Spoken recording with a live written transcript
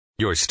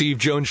Your Steve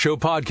Jones Show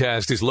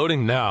podcast is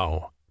loading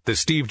now. The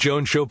Steve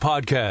Jones Show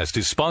podcast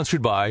is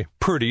sponsored by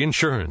Purdy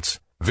Insurance.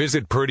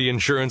 Visit Purdy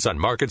Insurance on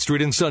Market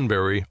Street in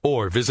Sunbury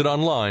or visit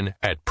online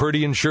at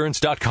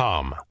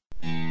purdyinsurance.com.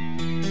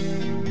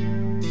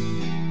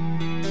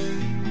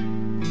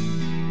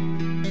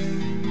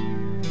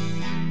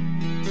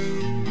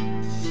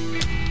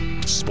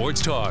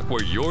 Sports talk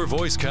where your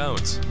voice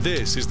counts.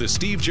 This is the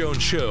Steve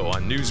Jones Show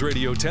on News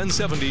Radio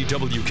 1070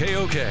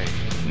 WKOK.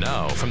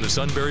 Now from the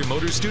Sunbury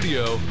Motors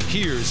Studio,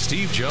 here's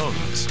Steve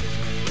Jones.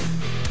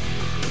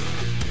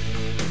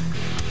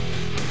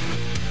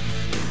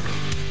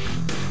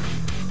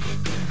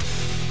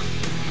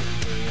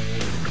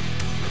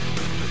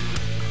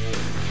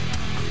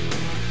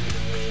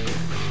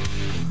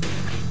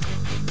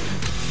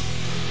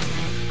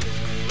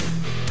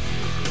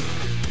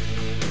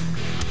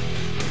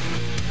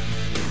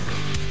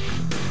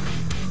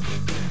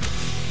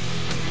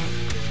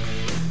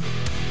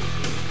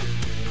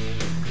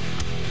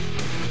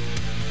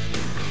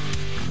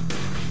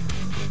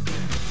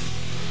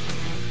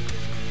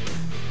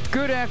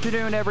 Good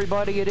afternoon,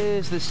 everybody. It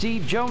is the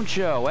Steve Jones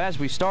Show as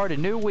we start a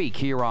new week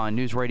here on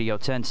News Radio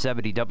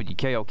 1070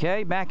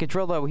 WKOK. Matt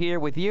Catrillo here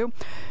with you.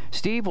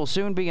 Steve will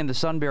soon be in the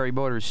Sunbury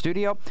Motors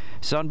studio.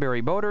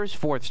 Sunbury Motors,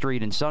 4th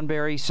Street in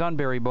Sunbury.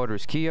 Sunbury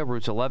Motors Kia,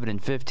 routes 11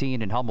 and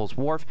 15 in Hummel's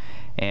Wharf.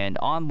 And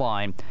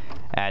online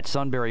at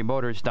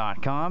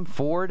sunburymotors.com.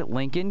 Ford,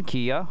 Lincoln,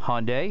 Kia,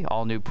 Hyundai,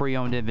 all new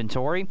pre-owned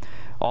inventory.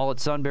 All at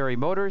Sunbury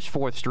Motors,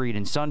 4th Street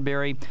in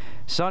Sunbury.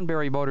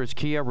 Sunbury Motors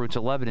Kia, routes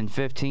 11 and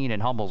 15 in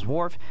Hummel's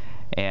Wharf.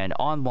 And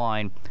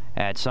online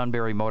at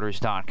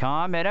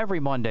sunburymotors.com. And every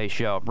Monday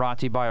show brought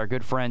to you by our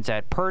good friends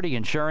at Purdy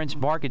Insurance,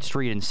 Market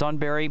Street in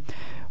Sunbury.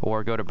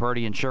 Or go to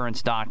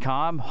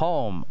purdyinsurance.com.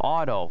 Home,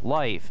 auto,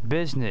 life,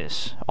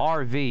 business,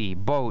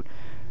 RV, boat,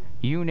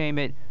 you name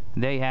it,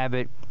 they have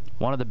it.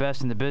 One of the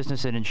best in the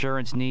business and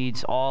insurance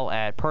needs, all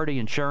at Purdy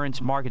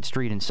Insurance, Market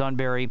Street in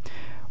Sunbury.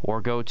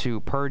 Or go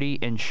to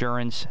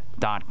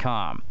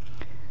purdyinsurance.com.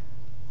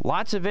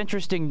 Lots of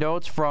interesting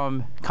notes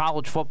from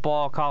college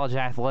football, college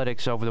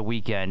athletics over the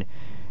weekend.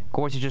 Of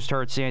course, you just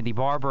heard Sandy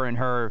Barber in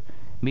her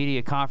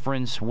media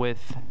conference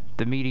with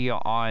the media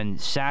on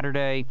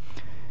Saturday.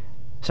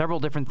 Several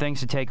different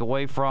things to take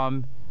away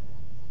from.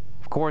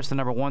 Of course, the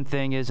number one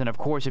thing is, and of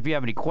course, if you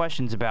have any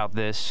questions about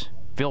this,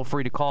 feel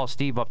free to call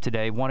Steve up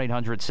today,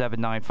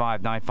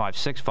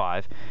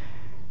 1-800-795-9565.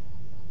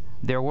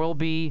 There will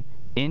be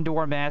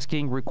indoor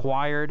masking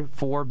required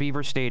for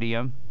Beaver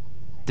Stadium.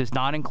 Does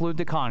not include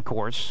the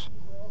concourse.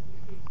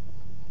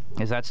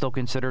 Is that still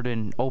considered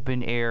an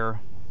open air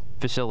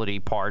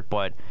facility part?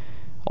 But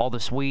all the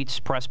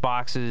suites, press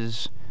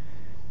boxes,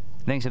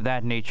 things of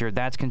that nature,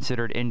 that's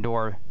considered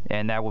indoor,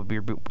 and that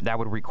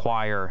would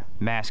require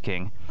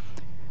masking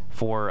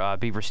for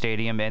Beaver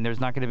Stadium. And there's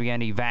not going to be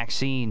any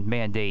vaccine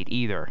mandate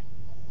either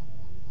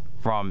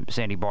from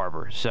Sandy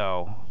Barber.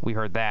 So we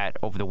heard that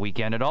over the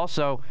weekend. And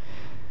also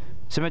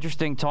some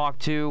interesting talk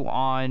too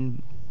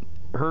on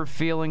her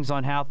feelings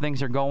on how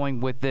things are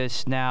going with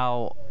this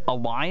now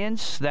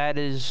alliance that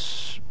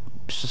is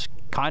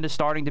kind of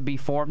starting to be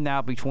formed now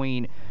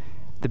between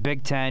the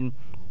Big Ten,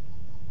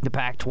 the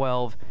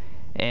Pac-12,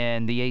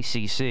 and the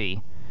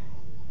ACC.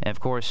 And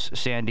of course,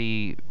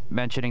 Sandy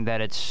mentioning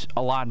that it's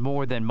a lot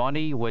more than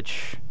money,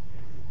 which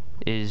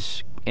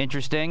is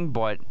interesting,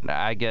 but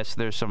I guess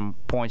there's some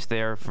points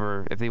there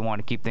for if they want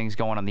to keep things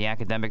going on the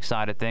academic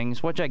side of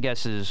things, which I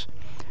guess is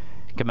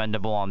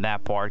commendable on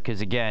that part,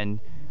 because again,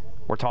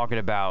 we're talking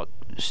about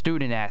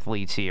student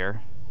athletes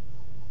here.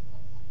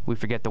 We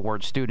forget the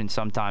word student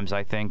sometimes,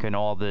 I think, in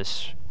all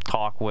this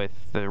talk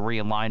with the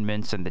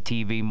realignments and the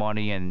TV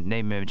money and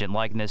name, image, and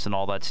likeness and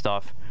all that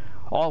stuff,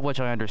 all of which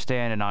I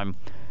understand and I'm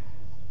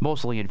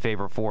mostly in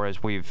favor for,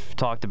 as we've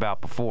talked about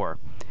before.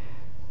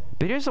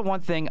 But here's the one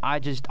thing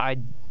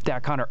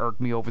that kind of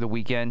irked me over the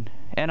weekend,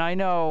 and I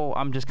know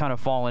I'm just kind of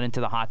falling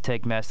into the hot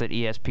take mess that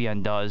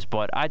ESPN does,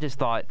 but I just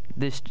thought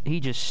he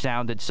just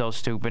sounded so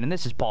stupid, and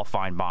this is Paul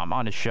Feinbaum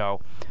on his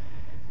show.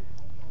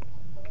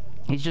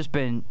 He's just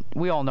been,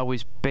 we all know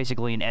he's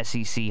basically an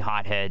SEC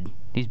hothead.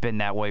 He's been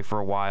that way for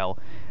a while.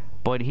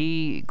 But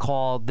he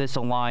called this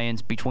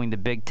alliance between the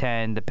Big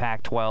Ten, the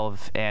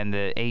Pac-12, and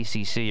the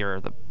ACC,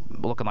 or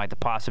looking like the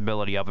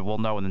possibility of it, we'll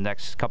know in the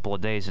next couple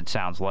of days, it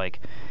sounds like,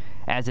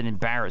 as an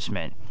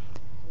embarrassment,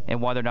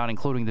 and why they're not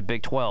including the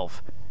Big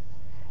 12.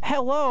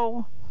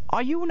 Hello?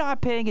 Are you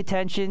not paying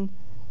attention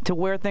to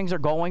where things are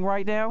going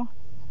right now?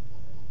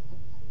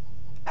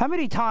 How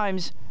many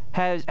times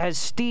has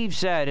Steve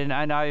said, and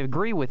I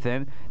agree with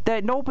him,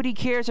 that nobody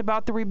cares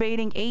about the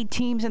remaining 8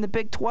 teams in the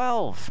Big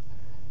 12?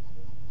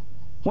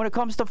 When it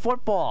comes to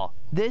football,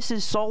 this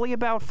is solely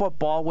about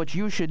football, which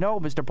you should know,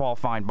 Mr. Paul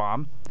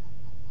Feinbaum.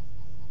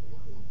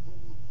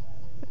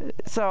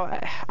 So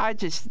I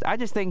just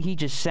think he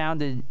just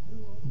sounded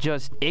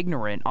just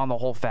ignorant on the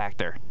whole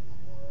factor.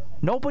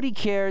 Nobody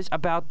cares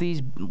about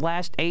these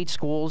last 8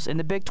 schools in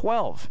the Big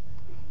 12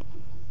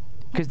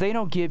 because they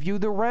don't give you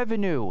the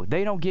revenue.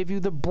 They don't give you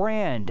the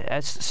brand.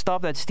 That's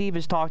stuff that Steve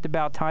has talked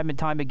about time and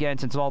time again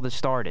since all this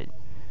started.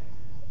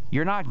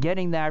 You're not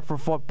getting that for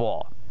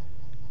football.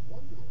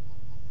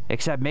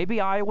 Except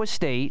maybe Iowa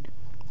State.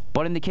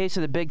 But in the case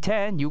of the Big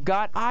Ten, you've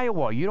got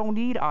Iowa. You don't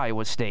need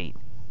Iowa State.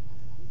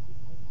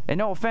 And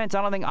no offense,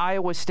 I don't think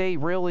Iowa State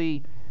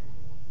really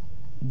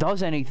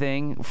does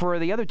anything for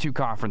the other two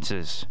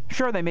conferences.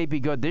 Sure, they may be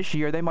good this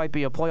year. They might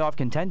be a playoff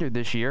contender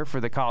this year for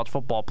the college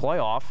football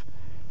playoff.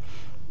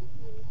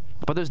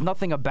 But there's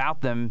nothing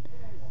about them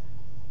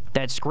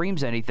that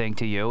screams anything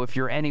to you if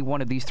you're any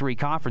one of these three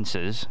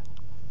conferences.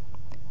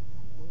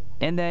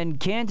 And then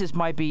Kansas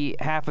might be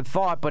half a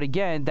thought, but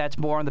again, that's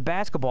more on the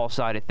basketball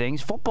side of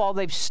things. Football,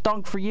 they've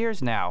stunk for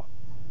years now,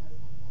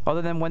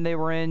 other than when they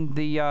were in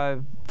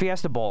the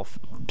Fiesta Bowl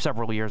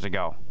several years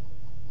ago.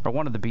 Or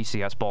one of the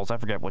BCS Bowls. I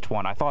forget which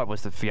one. I thought it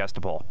was the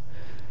Fiesta Bowl.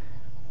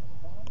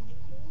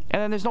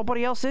 And then there's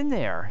nobody else in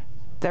there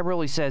that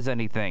really says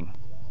anything.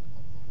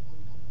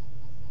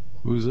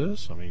 Who's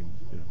this? I mean...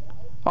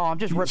 Oh, I'm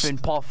just ripping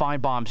Paul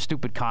Feinbaum's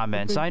stupid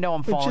comments. I know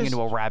I'm falling into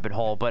a rabbit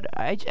hole, but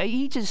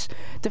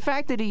the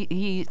fact that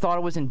he thought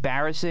it was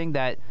embarrassing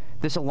that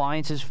this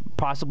alliance is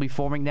possibly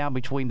forming now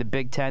between the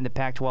Big Ten, the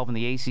Pac-12, and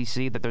the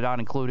ACC, that they're not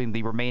including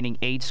the remaining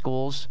 8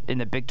 schools in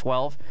the Big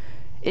 12,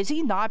 is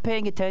he not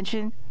paying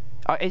attention?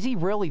 Is he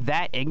really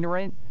that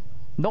ignorant?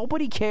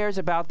 Nobody cares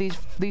about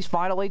these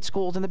final 8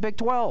 schools in the Big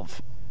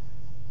 12.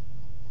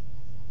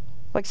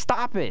 Like,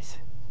 stop it.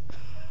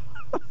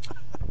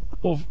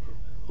 Well,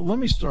 let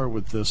me start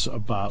with this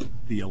about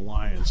the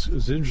alliance.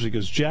 It's interesting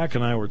because Jack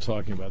and I were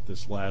talking about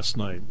this last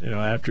night.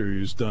 After he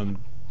was done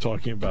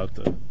talking about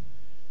the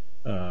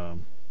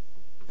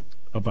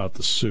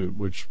suit,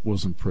 which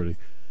wasn't pretty.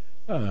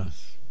 The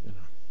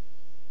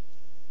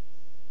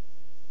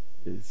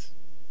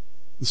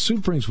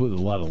suit brings with it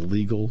a lot of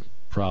legal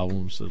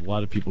problems that a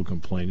lot of people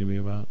complain to me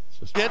about.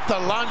 Get the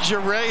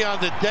lingerie on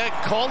the deck.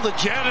 Call the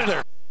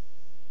janitor.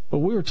 But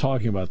we were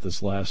talking about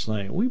this last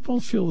night. We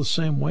both feel the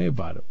same way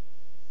about it.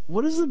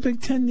 What does the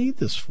Big Ten need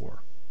this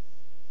for?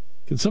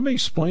 Can somebody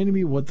explain to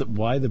me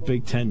why the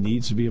Big Ten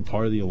needs to be a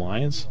part of the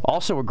alliance?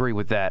 Also agree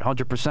with that,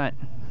 100%.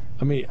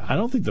 I mean, I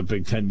don't think the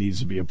Big Ten needs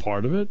to be a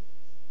part of it.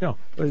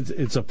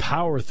 It's a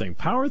power thing.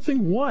 Power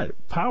thing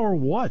what? Power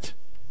what?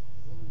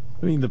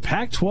 I mean, the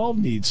Pac-12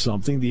 needs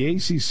something. The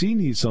ACC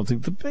needs something.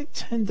 The Big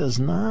Ten does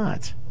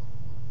not.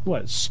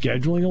 What,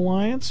 scheduling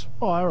alliance?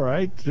 Oh, all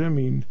right. I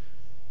mean,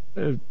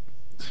 the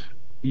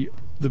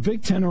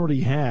Big Ten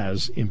already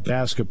has, in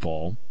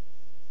basketball,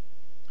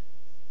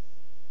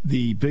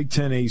 the Big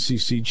Ten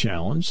ACC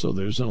Challenge, so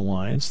there's an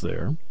alliance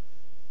there.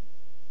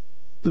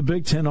 The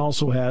Big Ten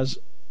also has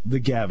the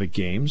Gavitt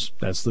Games.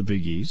 That's the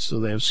Big East, so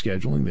they have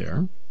scheduling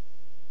there.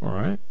 All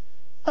right.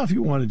 Now, if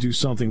you want to do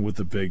something with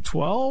the Big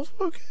 12,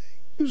 okay.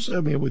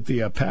 With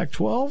the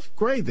Pac-12,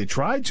 great. They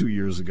tried 2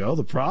 years ago.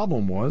 The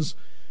problem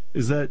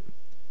is that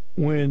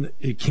when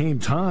it came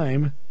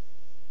time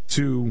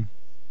to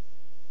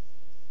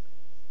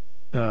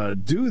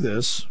do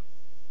this,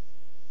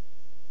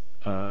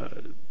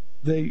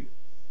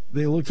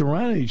 they looked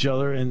around at each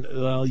other and,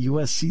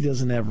 USC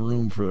doesn't have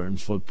room for it in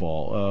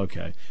football.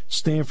 Okay.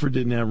 Stanford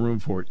didn't have room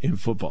for it in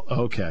football.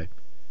 Okay.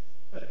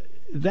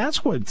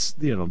 That's what's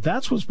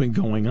been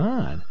going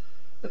on.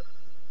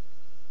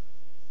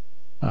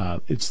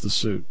 It's the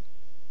suit.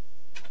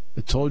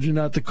 I told you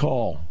not to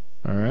call.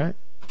 All right?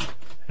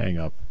 Hang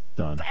up.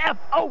 Done.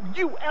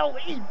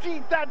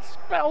 F-O-U-L-E-D. That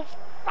spells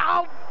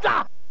fouled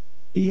up.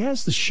 He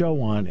has the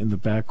show on in the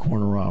back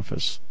corner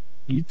office.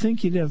 You'd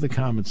think he'd have the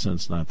common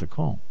sense not to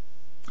call.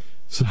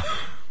 So,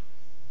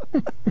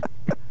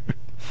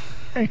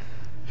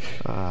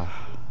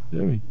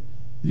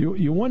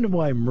 you wonder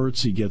why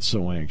Mertzi gets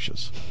so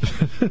anxious.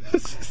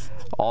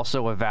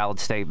 Also a valid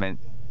statement.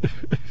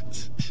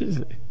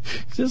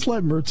 Just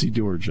let Mertzi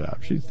do her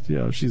job. She's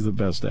the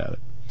best at it.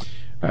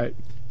 All right.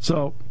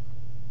 So,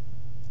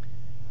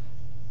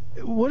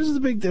 what is the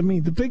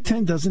Big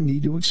Ten doesn't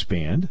need to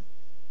expand.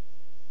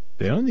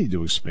 They don't need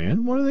to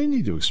expand. What do they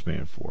need to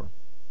expand for?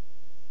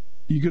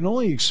 You can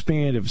only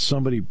expand if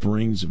somebody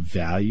brings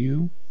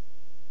value.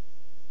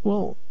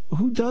 Well,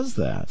 who does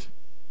that?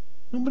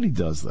 Nobody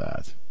does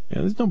that.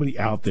 There's nobody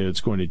out there that's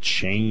going to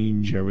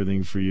change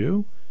everything for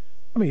you.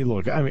 I mean,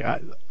 look,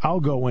 I'll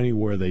go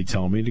anywhere they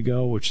tell me to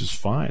go, which is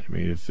fine. I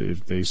mean, if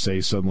they say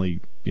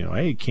suddenly,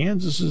 hey,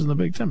 Kansas is in the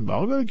Big Ten,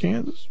 I'll go to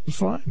Kansas. It's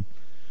fine.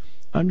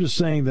 I'm just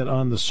saying that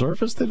on the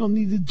surface, they don't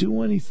need to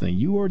do anything.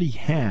 You already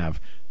have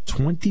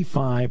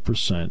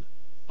 25%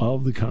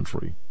 of the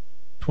country.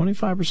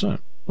 25%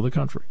 of the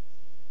country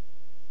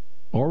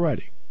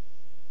already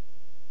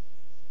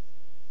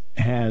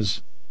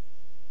has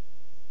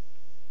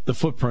the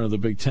footprint of the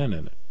Big Ten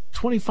in it.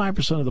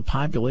 25% of the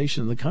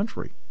population in the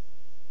country.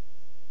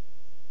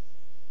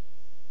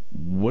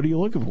 What are you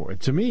looking for?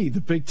 To me,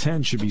 the Big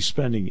Ten should be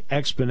spending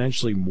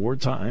exponentially more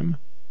time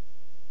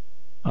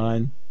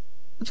on,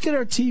 let's get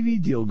our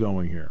TV deal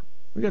going here.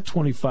 We got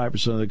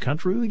 25% of the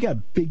country. We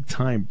got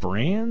big-time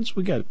brands.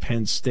 We got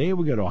Penn State.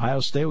 We got Ohio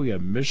State. We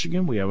got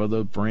Michigan. We have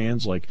other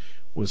brands like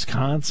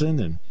Wisconsin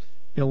and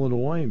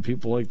Illinois and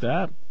people like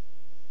that.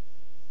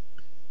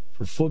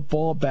 for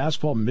football,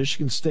 basketball,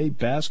 Michigan State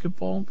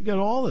basketball. We got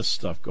all this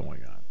stuff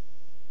going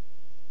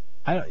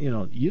on.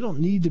 You don't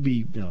need to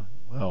be,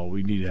 well,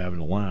 we need to have an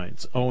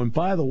alliance. Oh, and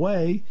by the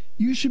way,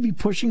 you should be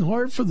pushing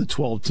hard for the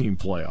 12-team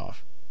playoff.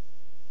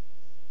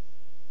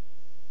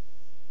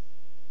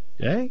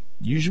 Okay?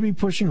 You should be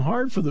pushing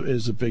hard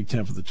as a Big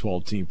Ten for the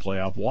 12-team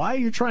playoff. Why?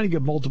 You're trying to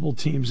get multiple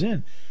teams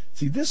in.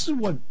 See, this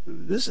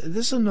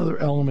is another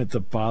element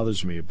that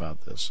bothers me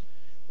about this.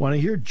 When I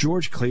hear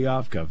George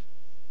Kliavkoff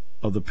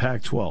of the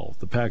Pac-12,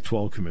 the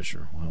Pac-12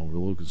 commissioner, well, we're a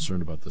little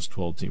concerned about this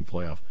 12-team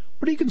playoff.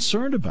 What are you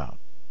concerned about?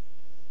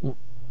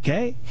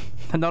 Okay?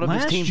 None of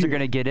his teams are going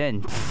to get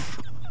in.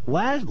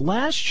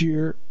 Last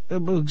year,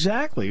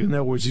 exactly. In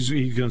other words,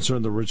 he's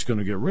concerned the rich are going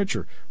to get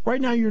richer.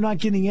 Right now, you're not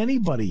getting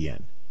anybody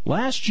in.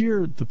 Last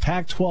year, the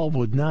Pac-12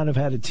 would not have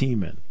had a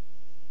team in.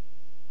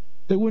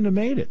 They wouldn't have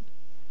made it.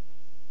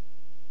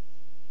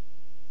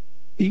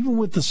 Even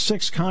with the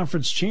 6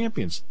 conference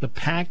champions, the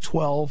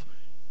Pac-12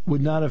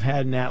 would not have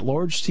had an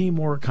at-large team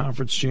or a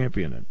conference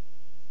champion in.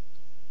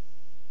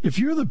 If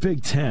you're the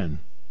Big Ten,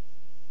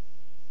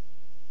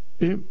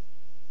 and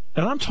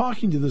I'm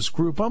talking to this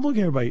group, I'm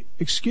looking at everybody,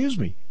 excuse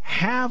me,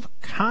 have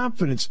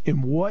confidence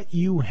in what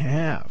you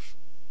have.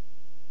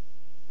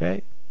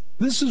 Okay?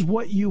 This is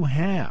what you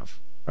have,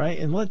 right?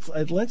 And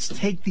let's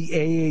take the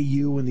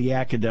AAU and the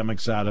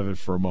academics out of it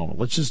for a moment.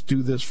 Let's just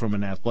do this from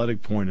an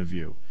athletic point of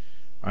view.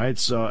 All right,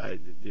 so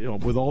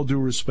with all due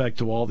respect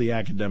to all the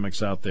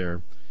academics out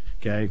there,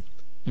 okay,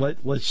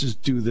 let's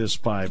just do this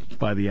by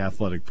the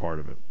athletic part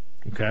of it,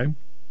 okay?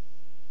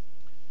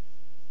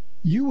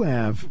 You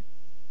have,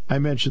 I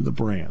mentioned the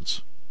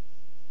brands.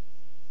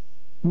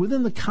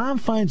 Within the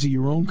confines of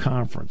your own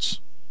conference,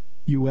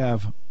 you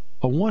have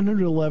a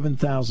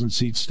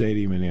 111,000-seat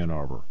stadium in Ann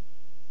Arbor,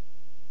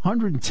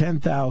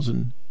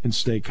 110,000 in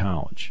State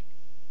College,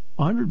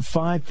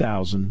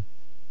 105,000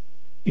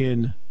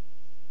 in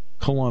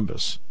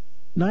Columbus,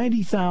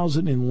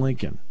 90,000 in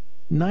Lincoln,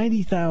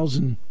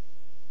 90,000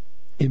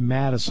 in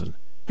Madison,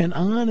 and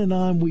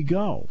on we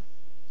go.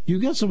 You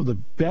got some of the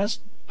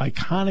best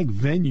iconic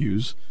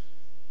venues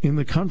in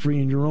the country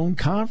in your own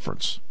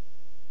conference.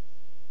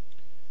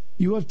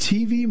 You have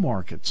TV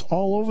markets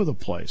all over the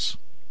place.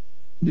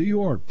 New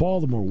York,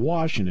 Baltimore,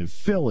 Washington,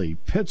 Philly,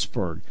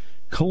 Pittsburgh,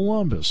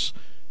 Columbus,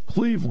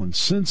 Cleveland,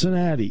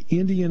 Cincinnati,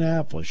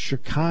 Indianapolis,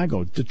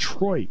 Chicago,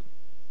 Detroit,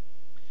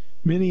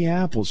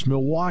 Minneapolis,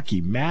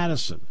 Milwaukee,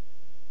 Madison,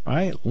 all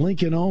right,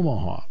 Lincoln,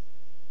 Omaha,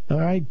 all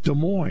right, Des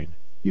Moines.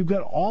 You've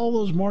got all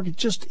those markets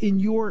just in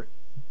your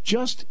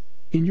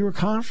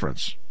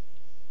conference.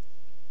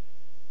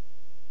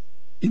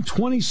 In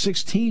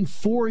 2016,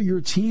 4 of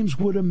your teams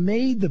would have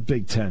made the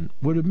Big Ten,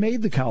 would have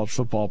made the college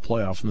football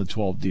playoff in the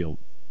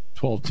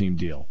 12-team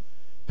deal.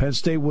 Penn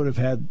State would have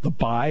had the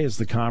bye as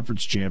the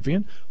conference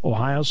champion.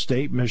 Ohio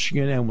State,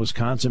 Michigan, and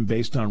Wisconsin,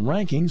 based on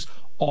rankings,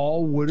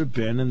 all would have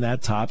been in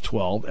that top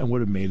 12 and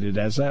would have made it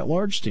as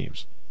at-large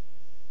teams.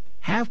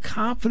 Have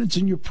confidence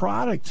in your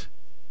product.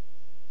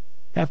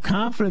 Have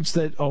confidence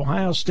that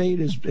Ohio State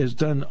has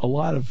done a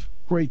lot of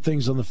great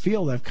things on the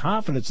field. Have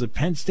confidence that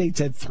Penn State's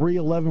had 3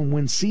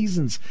 11-win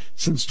seasons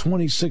since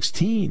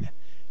 2016.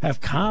 Have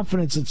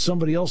confidence that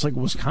somebody else like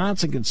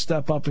Wisconsin can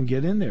step up and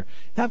get in there.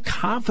 Have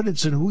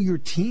confidence in who your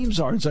teams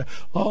are and say,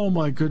 oh,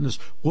 my goodness,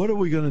 what are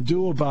we going to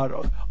do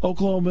about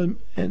Oklahoma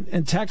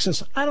and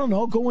Texas? I don't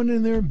know. Go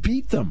in there and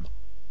beat them.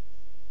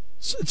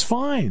 It's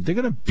fine. They're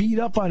going to beat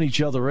up on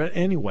each other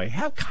anyway.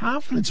 Have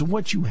confidence in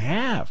what you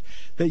have,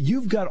 that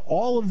you've got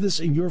all of this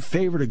in your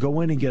favor to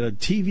go in and get a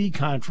TV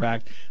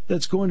contract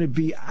that's going to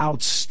be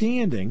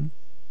outstanding.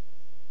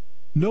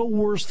 No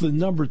worse than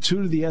number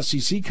 2 to the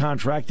SEC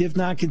contract, if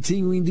not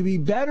continuing to be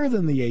better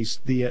than the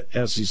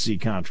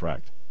SEC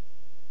contract.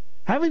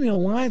 Having an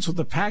alliance with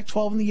the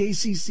Pac-12 and the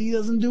ACC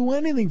doesn't do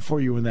anything for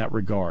you in that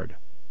regard.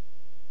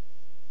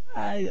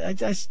 I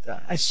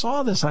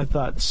saw this. I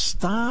thought,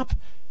 stop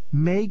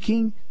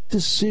making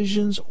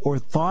decisions or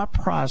thought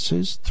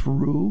process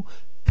through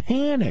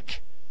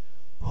panic.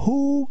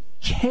 Who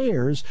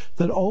cares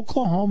that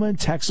Oklahoma and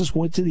Texas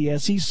went to the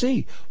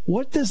SEC?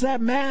 What does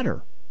that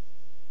matter?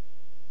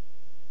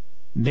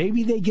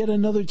 Maybe they get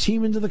another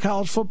team into the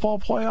college football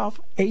playoff,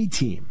 a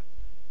team,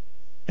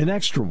 an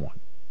extra one.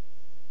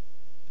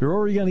 They're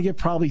already going to get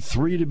probably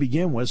 3 to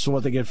begin with, so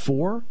what, they get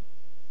 4?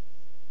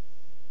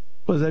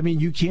 Well, does that mean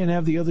you can't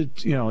have the other,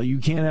 you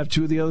can't have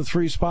 2 of the other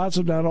 3 spots,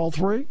 if not all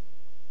 3?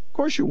 Of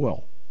course you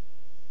will.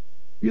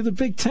 You're the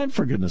Big Ten,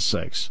 for goodness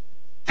sakes.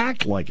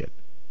 Act like it.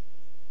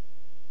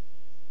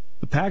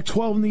 The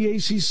Pac-12 and the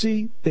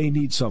ACC, they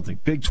need something.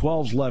 Big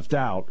 12's left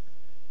out.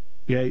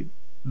 Okay,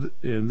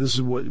 and this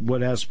is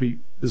what has to be.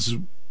 This is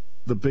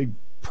the big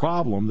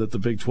problem that the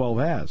Big 12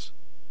 has.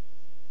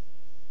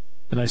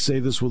 And I say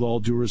this with all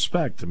due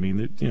respect. I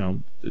mean,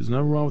 there's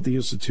nothing wrong with the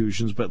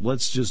institutions, but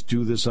let's just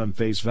do this on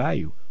face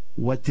value.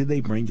 What did they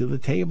bring to the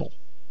table?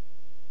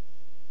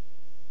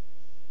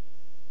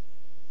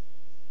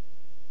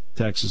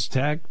 Texas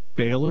Tech,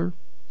 Baylor,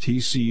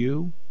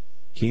 TCU,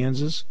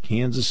 Kansas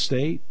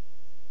State,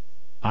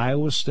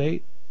 Iowa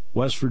State,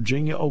 West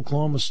Virginia,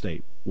 Oklahoma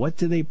State. What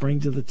do they bring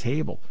to the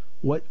table?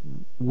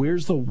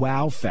 Where's the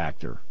wow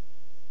factor?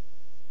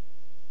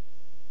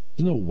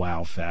 There's no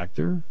wow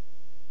factor.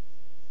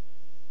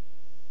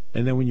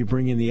 And then when you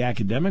bring in the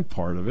academic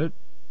part of it,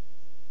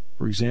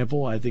 for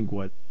example, I think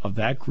of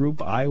that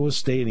group, Iowa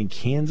State and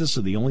Kansas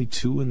are the only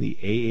two in the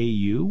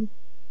AAU.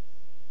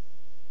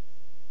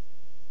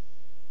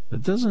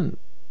 That's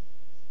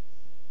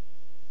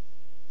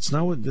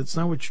not what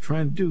you're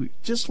trying to do.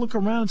 Just look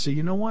around and say,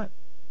 you know what?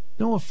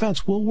 No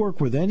offense, we'll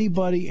work with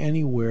anybody,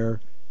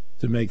 anywhere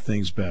to make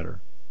things better.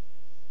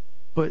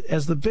 But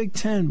as the Big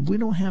Ten, we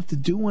don't have to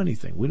do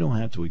anything. We don't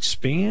have to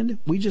expand.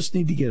 We just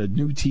need to get a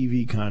new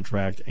TV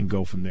contract and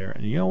go from there.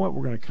 And you know what?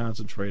 We're going to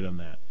concentrate on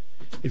that.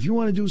 If you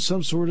want to do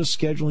some sort of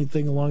scheduling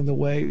thing along the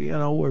way,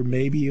 or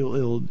maybe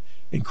it'll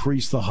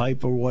increase the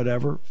hype or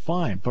whatever,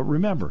 fine. But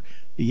remember,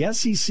 the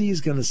SEC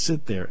is going to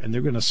sit there and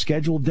they're going to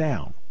schedule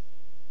down.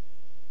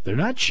 They're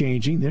not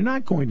changing. They're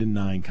not going to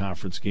 9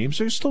 conference games.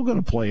 They're still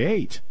going to play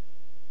 8.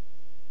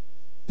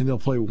 And they'll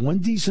play one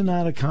decent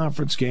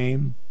out-of-conference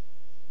game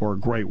or a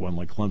great one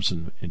like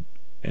Clemson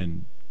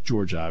and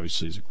Georgia,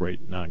 obviously, is a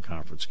great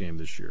non-conference game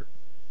this year.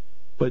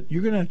 But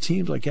you're going to have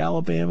teams like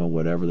Alabama,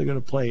 whatever, they're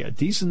going to play a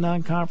decent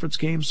non-conference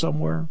game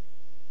somewhere,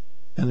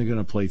 and they're going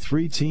to play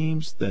 3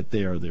 teams that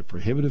they are their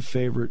prohibitive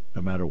favorite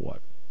no matter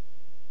what.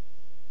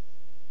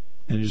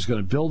 And they're just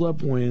going to build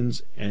up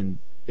wins, and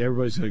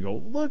everybody's going to go,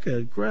 look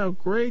at how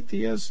great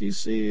the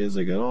SEC is.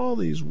 They got all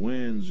these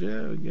wins.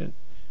 Yeah, again.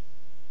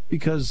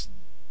 Because,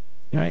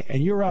 right,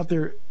 and you're out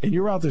there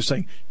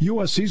saying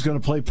USC's going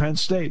to play Penn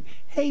State.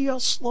 Hey, you'll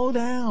slow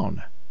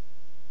down.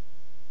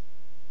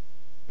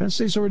 Penn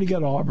State's already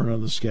got Auburn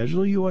on the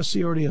schedule.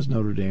 USC already has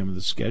Notre Dame on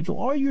the schedule.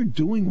 All you're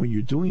doing when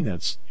you're doing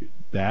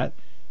that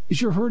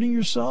is you're hurting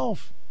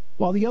yourself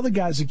while the other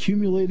guy's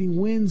accumulating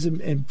wins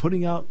and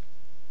putting out,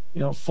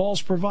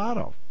 false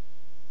bravado.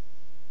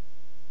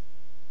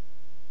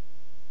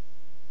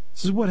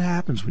 This is what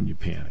happens when you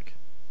panic.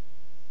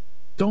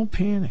 Don't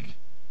panic.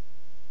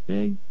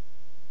 Okay?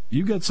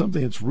 You got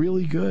something that's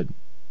really good.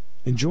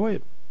 Enjoy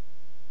it.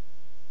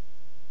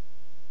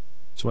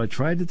 So I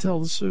tried to tell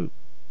the suit.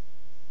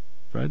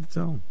 Tried to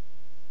tell him.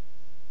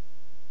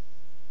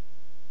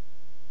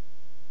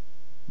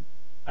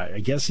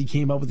 I guess he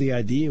came up with the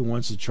idea and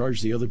wants to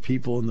charge the other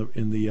people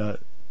in the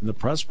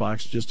press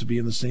box just to be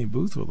in the same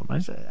booth with him. I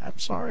said, I'm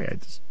sorry.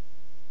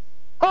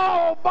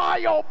 Oh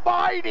my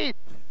almighty!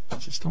 I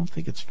just don't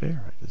think it's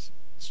fair. It's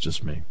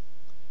just me.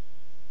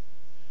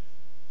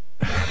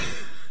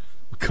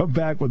 We'll come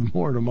back with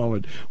more in a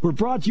moment. We're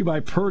brought to you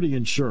by Purdy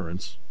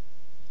Insurance.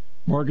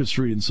 Market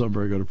Street in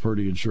Sunbury. Go to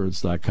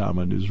purdyinsurance.com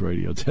on News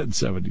Radio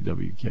 1070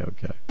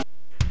 WKOK.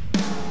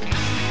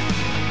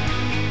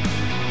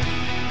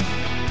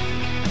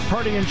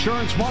 Purdy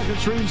Insurance, Market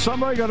Street in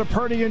Sunbury. Go to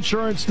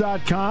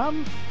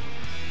purdyinsurance.com.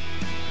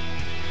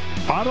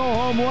 Auto,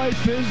 home,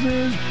 life,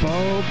 business,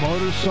 boat,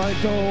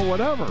 motorcycle,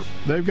 whatever.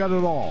 They've got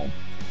it all.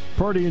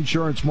 Purdy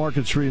Insurance,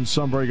 Market Street in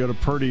Sunbury. Go to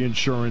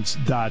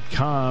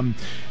purdyinsurance.com.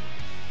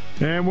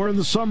 And we're in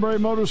the Sunbury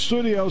Motors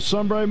studio.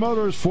 Sunbury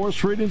Motors, 4th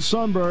Street in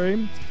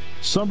Sunbury.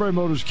 Sunbury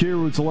Motors, Kia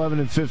routes 11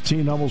 and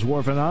 15, Hummels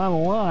Wharf, and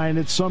online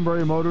at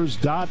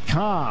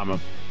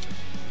sunburymotors.com.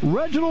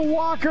 Reginald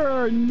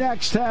Walker,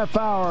 next half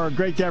hour.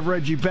 Great to have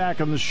Reggie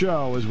back on the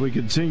show as we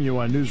continue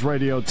on News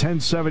Radio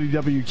 1070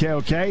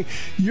 WKOK.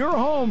 Your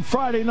home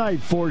Friday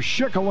night for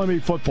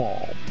Shikellamy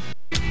football.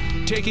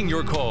 Taking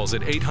your calls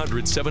at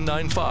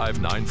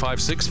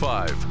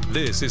 800-795-9565.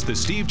 This is the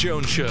Steve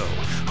Jones Show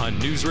on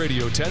News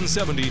Radio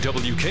 1070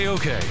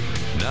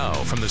 WKOK. Now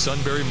from the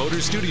Sunbury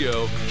Motors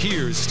Studio,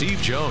 here's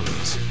Steve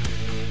Jones.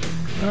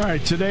 All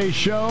right, today's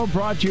show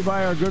brought to you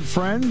by our good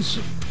friends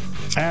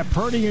at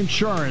Purdy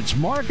Insurance,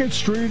 Market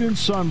Street in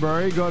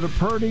Sunbury. Go to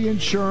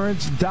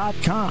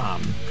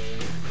purdyinsurance.com.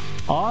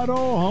 Auto,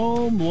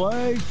 home,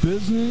 life,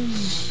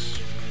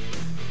 business.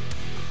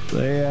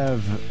 They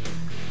have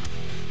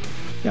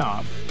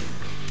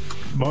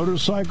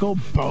motorcycle,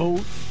 boat,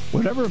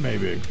 whatever it may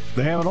be.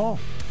 They have it all.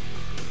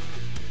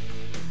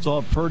 It's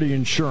all Purdy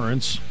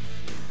Insurance.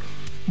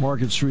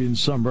 Market Street in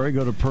Sunbury.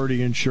 Go to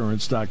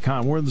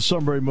purdyinsurance.com. We're in the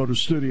Sunbury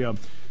Motors studio.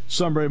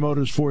 Sunbury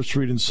Motors, 4th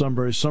Street in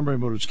Sunbury. Sunbury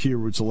Motors, Kia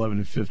routes 11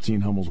 and 15,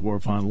 Hummels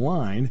Wharf,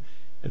 online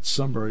at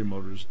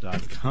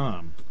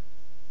sunburymotors.com.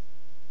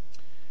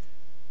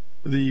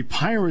 The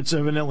Pirates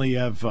evidently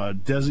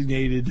have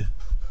designated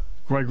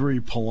Gregory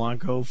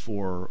Polanco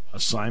for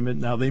assignment.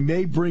 Now, they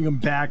may bring him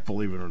back,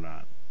 believe it or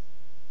not.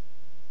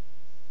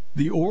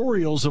 The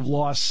Orioles have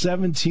lost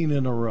 17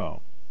 in a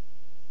row.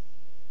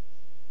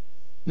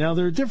 Now,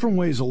 there are different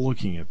ways of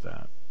looking at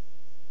that.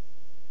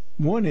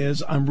 One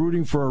is, I'm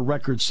rooting for a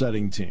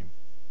record-setting team.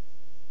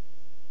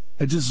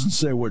 It doesn't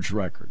say which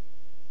record.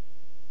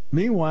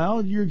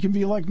 Meanwhile, you can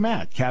be like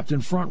Matt, Captain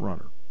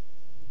Frontrunner.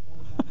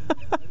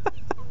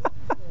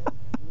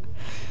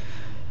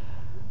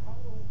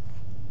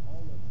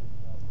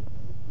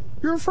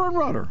 You're a front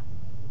runner.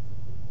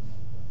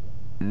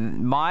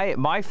 My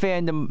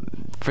fandom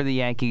for the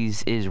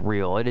Yankees is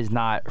real. It is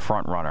not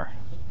front runner.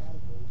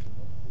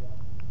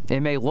 It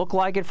may look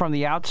like it from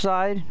the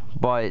outside,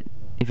 but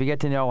if you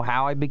get to know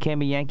how I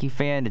became a Yankee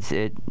fan,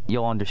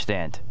 you'll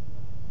understand.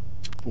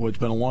 Boy, it's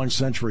been a long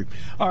century.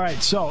 All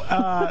right, so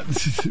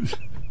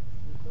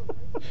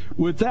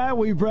with that,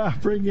 we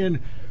bring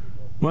in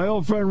my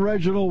old friend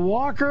Reginald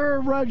Walker.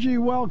 Reggie,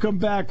 welcome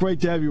back.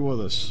 Great to have you with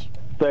us.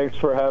 Thanks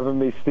for having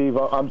me, Steve.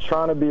 I'm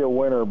trying to be a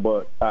winner,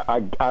 but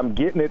I'm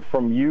getting it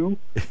from you.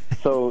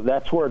 So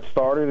that's where it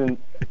started,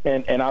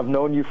 and I've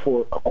known you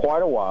for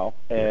quite a while,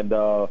 and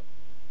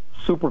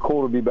super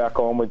cool to be back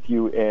on with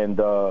you.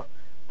 And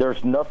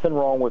there's nothing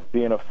wrong with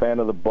being a fan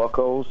of the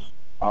Buccos.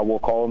 I will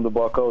call them the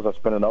Buccos. I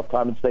spent enough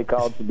time in State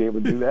College to be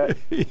able to do that.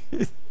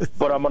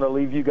 But I'm going to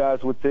leave you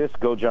guys with this.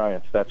 Go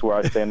Giants. That's where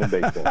I stand in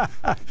baseball.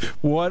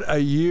 What a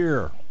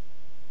year.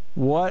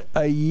 What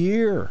a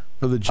year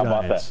for the Giants. How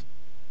about that?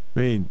 I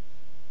mean,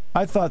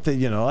 I thought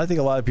that, I think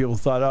a lot of people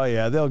thought, oh,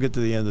 yeah, they'll get to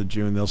the end of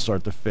June, they'll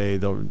start to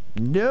fade.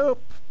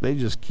 Nope. They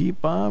just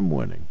keep on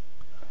winning.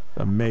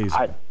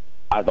 Amazing.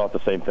 I thought the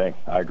same thing.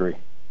 I agree.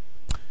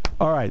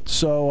 All right,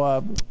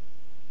 so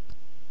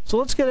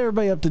let's get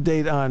everybody up to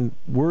date on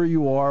where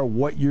you are,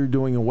 what you're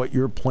doing, and what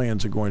your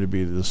plans are going to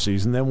be this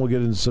season. Then we'll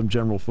get into some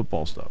general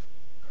football stuff.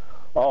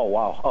 Oh,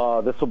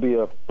 wow. This will be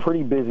a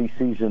pretty busy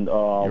season.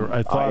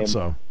 I thought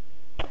so.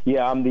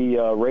 Yeah, I'm the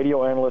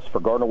radio analyst for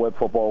Gardner Webb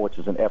football, which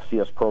is an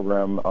FCS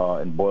program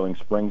in Boiling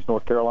Springs,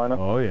 North Carolina.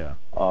 Oh, yeah.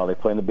 They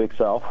play in the Big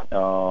South.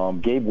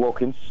 Gabe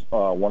Wilkins,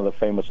 one of the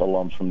famous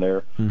alums from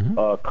there.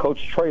 Mm-hmm.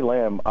 Coach Trey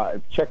Lamb,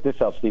 check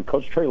this out, Steve.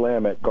 Coach Trey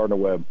Lamb at Gardner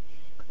Webb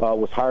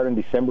was hired in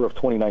December of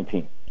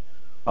 2019.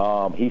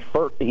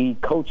 He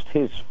coached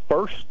his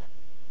first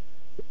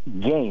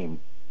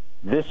game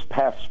this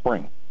past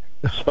spring.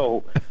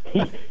 So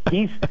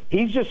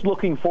he's just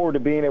looking forward to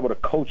being able to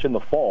coach in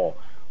the fall.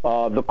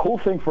 The cool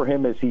thing for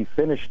him is he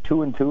finished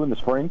 2-2 in the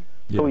spring,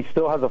 so he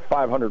still has a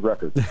 500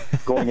 record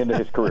going into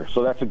his career.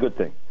 So that's a good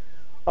thing.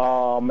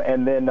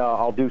 And then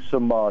I'll do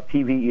some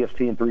TV,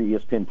 ESPN3,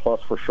 ESPN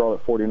Plus for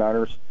Charlotte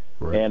 49ers.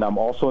 Right. And I'm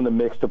also in the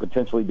mix to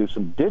potentially do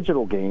some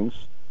digital games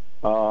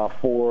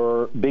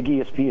for Big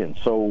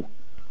ESPN. So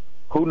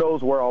who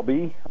knows where I'll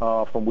be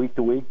from week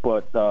to week.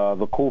 But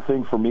the cool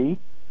thing for me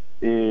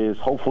is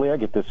hopefully I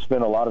get to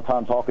spend a lot of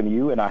time talking to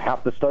you, and I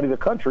have to study the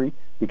country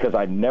because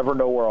I never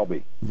know where I'll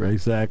be.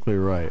 Exactly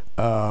right.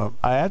 I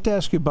have to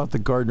ask you about the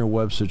Gardner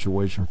Webb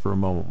situation for a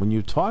moment. When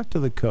you talk to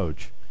the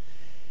coach,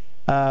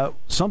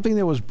 something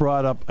that was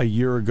brought up a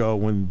year ago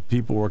when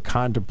people were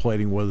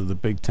contemplating whether the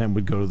Big Ten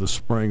would go to the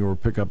spring or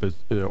pick up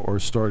or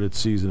start its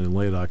season in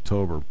late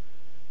October,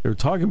 they were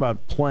talking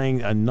about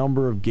playing a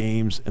number of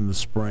games in the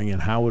spring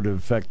and how it would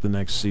affect the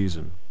next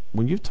season.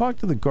 When you talk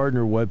to the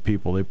Gardner Webb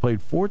people, they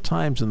played 4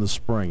 times in the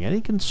spring.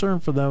 Any concern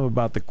for them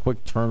about the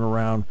quick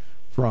turnaround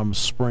from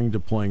spring to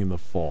playing in the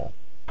fall?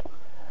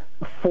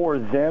 For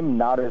them,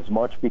 not as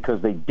much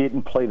because they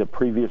didn't play the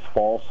previous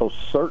fall. So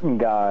certain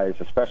guys,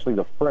 especially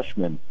the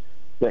freshmen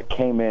that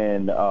came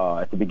in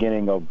at the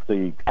beginning of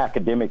the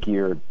academic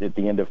year at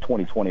the end of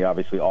 2020,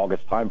 obviously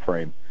August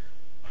timeframe,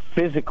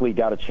 physically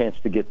got a chance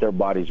to get their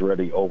bodies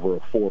ready over a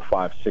 4,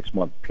 5, 6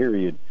 month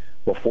period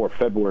before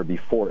February,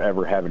 before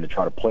ever having to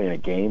try to play in a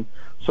game.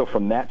 So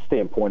from that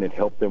standpoint, it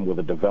helped them with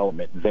the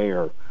development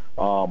there.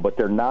 But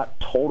they're not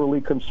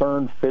totally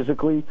concerned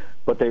physically,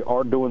 but they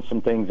are doing some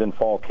things in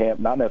fall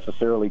camp, not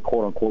necessarily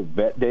quote-unquote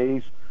vet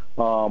days,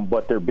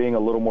 but they're being a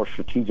little more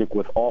strategic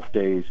with off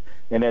days.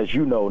 And as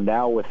you know,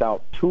 now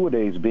without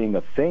two-a-days being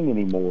a thing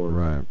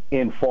anymore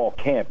in fall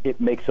camp,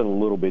 it makes it a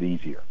little bit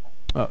easier.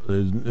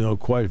 There's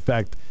in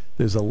fact,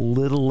 there's a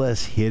little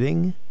less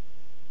hitting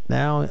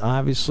now,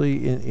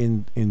 obviously,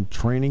 in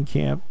training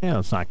camp.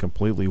 It's not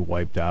completely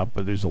wiped out,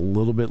 but there's a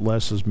little bit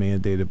less as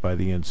mandated by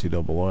the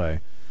NCAA.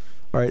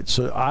 All right,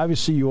 so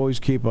obviously you always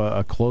keep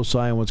a close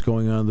eye on what's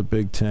going on in the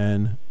Big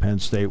Ten, Penn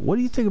State. What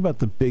do you think about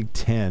the Big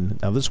Ten?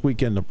 Now, this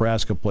weekend,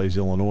 Nebraska plays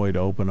Illinois to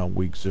open on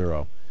week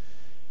 0.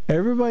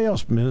 Everybody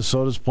else,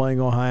 Minnesota's playing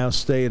Ohio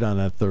State on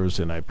that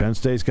Thursday night. Penn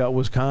State's got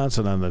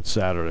Wisconsin on that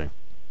Saturday.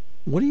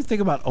 What do you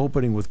think about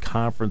opening with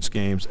conference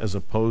games as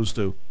opposed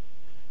to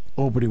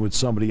opening with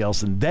somebody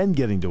else and then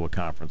getting to a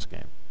conference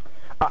game?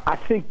 I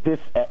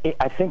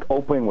think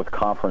opening with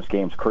conference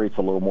games creates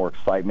a little more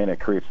excitement.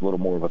 It creates a little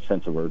more of a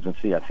sense of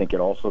urgency. I think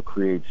it also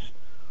creates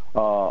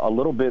a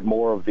little bit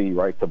more of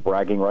the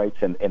bragging rights,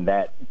 and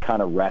that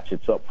kind of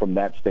ratchets up from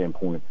that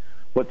standpoint.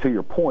 But to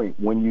your point,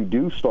 when you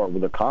do start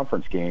with a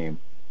conference game,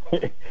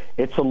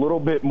 it's a little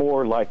bit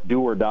more like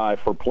do or die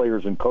for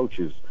players and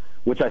coaches,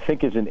 which I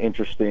think is an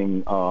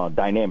interesting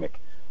dynamic.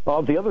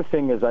 The other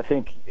thing is, I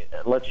think,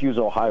 let's use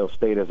Ohio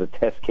State as a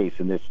test case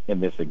in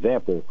this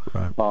example.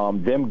 Right.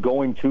 Them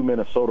going to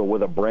Minnesota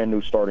with a brand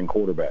new starting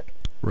quarterback.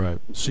 Right.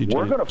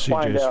 We're going to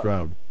find out.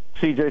 Stroud.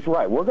 CJ's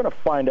right. We're going to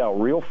find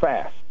out real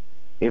fast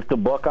if the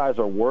Buckeyes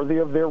are worthy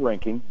of their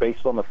ranking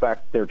based on the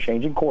fact they're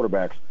changing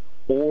quarterbacks,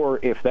 or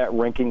if that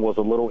ranking was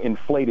a little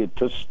inflated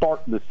to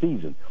start the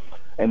season.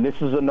 And this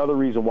is another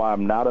reason why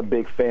I'm not a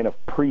big fan of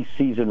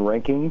preseason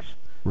rankings.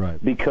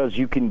 Right. Because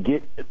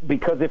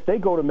if they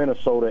go to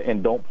Minnesota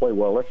and don't play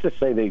well, let's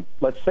say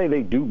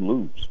they do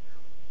lose.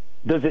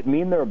 Does it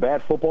mean they're a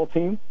bad football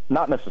team?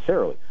 Not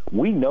necessarily.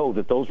 We know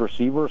that those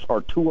receivers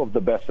are two of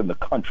the best in the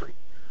country,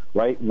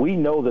 right? We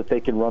know that they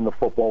can run the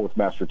football with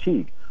Master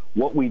Teague.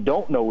 What we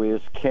don't know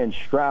is, can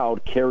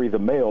Stroud carry the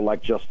mail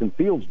like Justin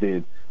Fields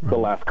did the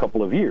last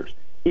couple of years?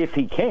 If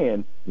he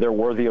can, they're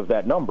worthy of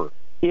that number.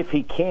 If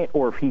he can't,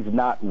 or if he's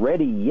not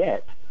ready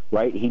yet,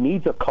 right, he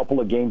needs a couple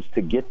of games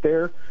to get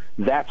there,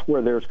 that's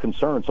where there's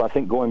concern. So I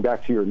think going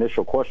back to your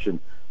initial question,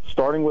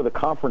 starting with a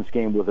conference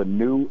game with a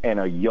new and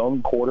a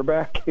young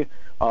quarterback,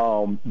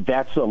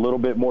 that's a little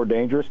bit more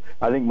dangerous.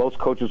 I think most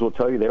coaches will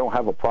tell you they don't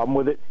have a problem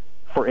with it.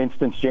 For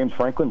instance, James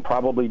Franklin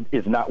probably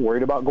is not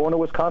worried about going to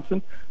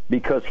Wisconsin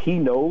because he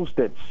knows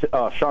that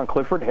Sean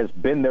Clifford has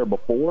been there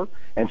before,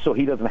 and so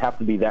he doesn't have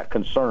to be that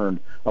concerned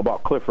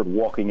about Clifford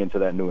walking into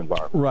that new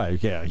environment.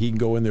 Right, yeah. He can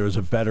go in there as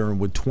a veteran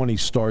with 20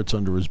 starts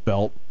under his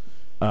belt,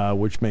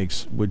 which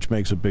makes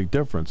a big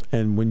difference.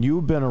 And when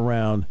you've been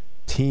around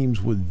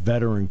teams with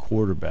veteran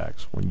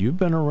quarterbacks, when you've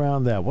been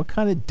around that, what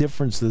kind of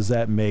difference does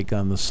that make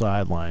on the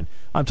sideline?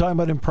 I'm talking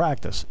about in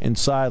practice, in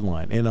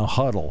sideline, in a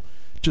huddle.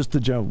 Just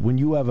the general, when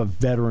you have a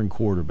veteran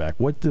quarterback,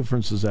 what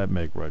difference does that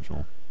make,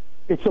 Reginald?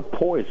 It's a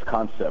poise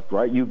concept,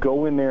 right? You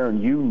go in there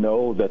and you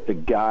know that the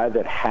guy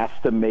that has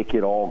to make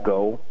it all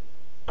go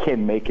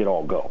can make it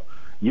all go.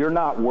 You're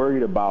not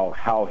worried about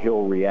how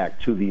he'll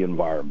react to the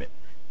environment,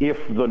 if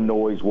the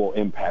noise will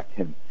impact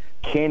him.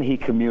 Can he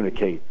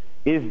communicate?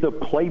 Is the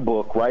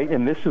playbook, right?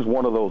 And this is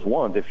one of those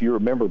ones. If you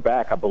remember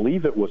back, I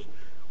believe it was,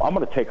 I'm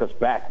going to take us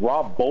back,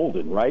 Rob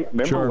Bolden, right?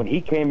 Remember when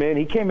he came in?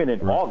 He came in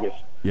August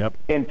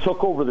and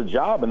took over the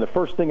job. And the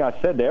first thing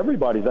I said to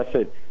everybody is I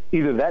said,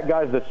 either that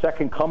guy's the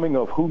second coming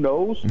of who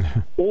knows,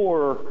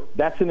 or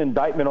that's an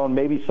indictment on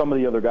maybe some of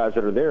the other guys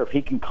that are there if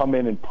he can come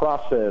in and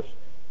process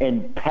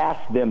and pass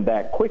them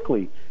that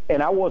quickly.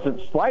 And I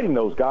wasn't slighting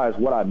those guys.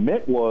 What I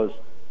meant was,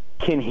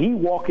 can he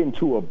walk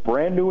into a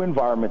brand new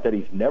environment that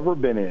he's never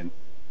been in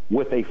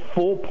with a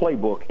full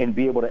playbook and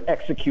be able to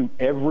execute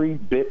every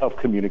bit of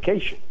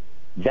communication?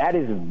 That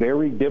is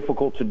very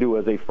difficult to do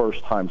as a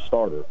first-time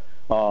starter.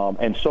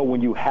 And so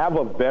when you have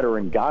a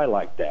veteran guy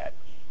like that,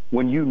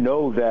 when you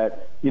know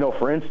that,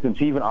 for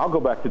instance, even I'll go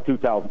back to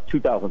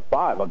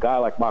 2005, a guy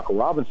like Michael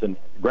Robinson,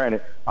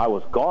 granted, I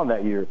was gone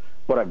that year,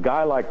 but a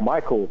guy like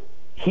Michael,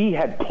 he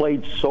had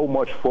played so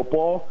much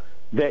football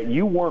that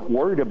you weren't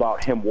worried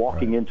about him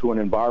walking into an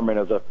environment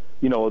as a,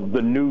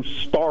 the new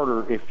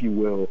starter, if you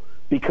will,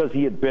 because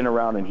he had been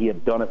around and he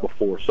had done it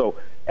before. So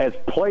as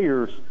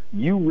players,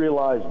 you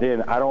realize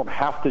then I don't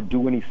have to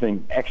do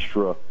anything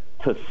extra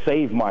to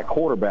save my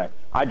quarterback.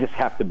 I just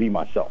have to be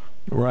myself.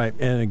 Right.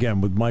 And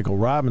again, with Michael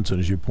Robinson,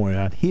 as you pointed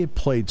out, he had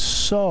played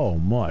so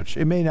much.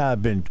 It may not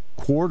have been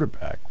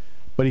quarterback,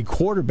 but he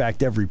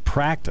quarterbacked every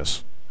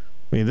practice.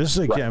 I mean, this is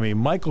again. I mean,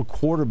 Michael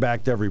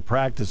quarterbacked every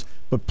practice,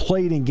 but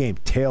played in game,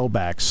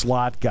 tailback,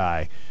 slot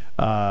guy.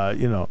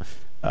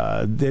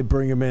 They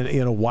bring him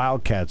in a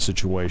wildcat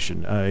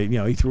situation.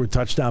 He threw a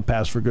touchdown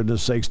pass, for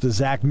goodness sakes, to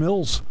Zach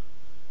Mills.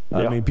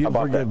 I mean,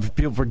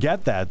 people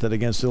forget that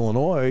against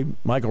Illinois,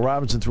 Michael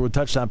Robinson threw a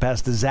touchdown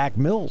pass to Zach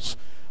Mills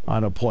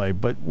on a play.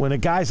 But when a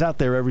guy's out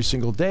there every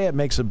single day, it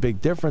makes a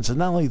big difference. And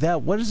not only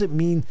that, what does it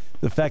mean,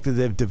 the fact that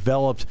they've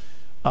developed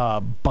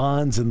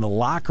bonds in the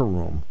locker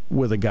room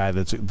with a guy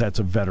that's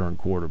a veteran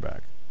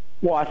quarterback?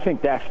 Well, I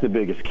think that's the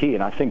biggest key,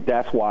 and I think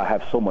that's why I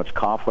have so much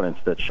confidence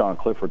that Sean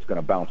Clifford's going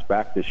to bounce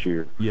back this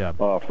year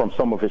from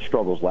some of his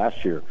struggles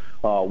last year.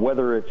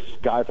 Whether it's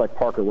guys like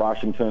Parker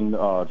Washington,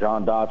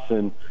 John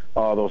Dotson,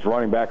 those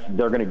running backs,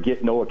 they're going to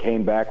get Noah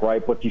Cain back,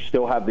 right? But you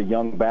still have the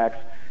young backs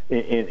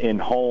in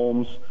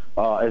Holmes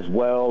as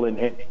well.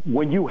 And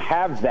when you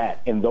have that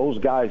and those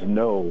guys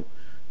know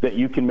that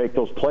you can make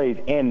those plays,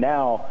 and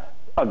now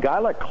a guy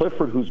like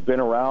Clifford who's been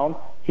around,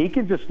 he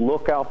can just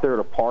look out there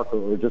to Parker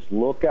or just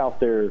look out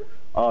there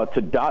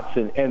to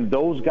Dotson, and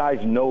those guys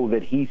know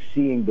that he's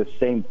seeing the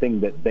same thing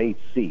that they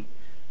see.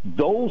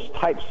 Those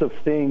types of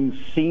things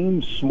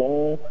seem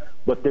small,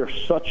 but they're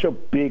such a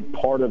big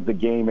part of the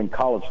game in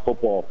college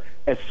football,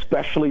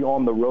 especially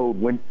on the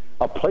road. When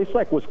a place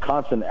like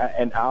Wisconsin,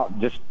 and out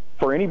just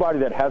for anybody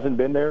that hasn't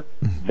been there,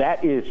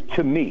 that is,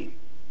 to me,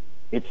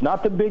 it's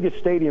not the biggest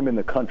stadium in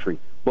the country,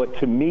 but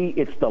to me,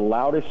 it's the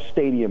loudest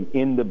stadium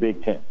in the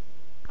Big Ten.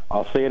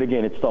 I'll say it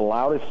again. It's the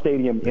loudest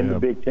stadium in the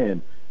Big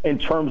Ten in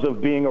terms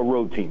of being a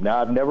road team. Now,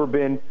 I've never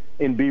been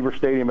in Beaver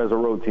Stadium as a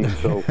road team,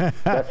 so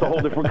that's a whole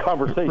different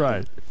conversation.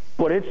 Right.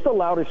 But it's the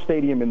loudest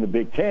stadium in the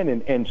Big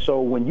Ten, and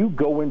so when you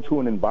go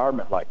into an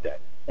environment like that,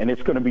 and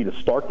it's going to be to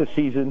start the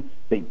season,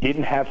 they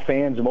didn't have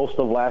fans most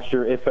of last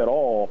year, if at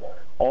all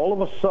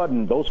of a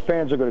sudden, those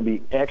fans are going to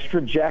be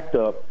extra jacked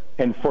up,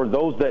 and for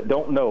those that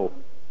don't know,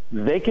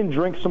 they can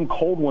drink some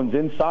cold ones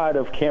inside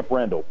of Camp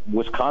Randall.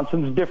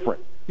 Wisconsin's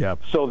different. Yep.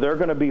 So they're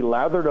going to be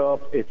lathered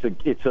up. It's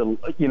a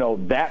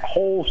that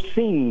whole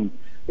scene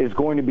is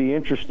going to be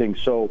interesting.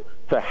 So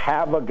to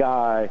have a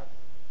guy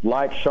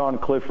like Sean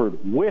Clifford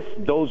with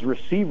those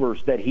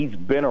receivers that he's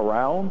been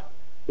around,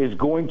 is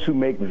going to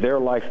make their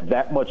life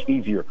that much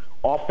easier.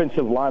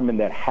 Offensive linemen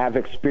that have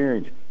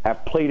experience,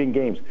 have played in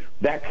games,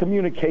 that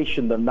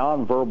communication, the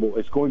nonverbal,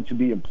 is going to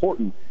be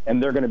important,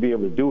 and they're going to be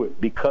able to do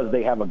it because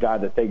they have a guy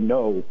that they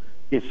know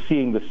is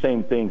seeing the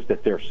same things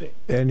that they're seeing.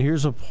 And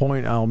here's a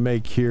point I'll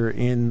make here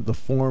in the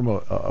form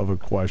of a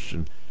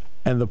question.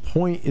 And the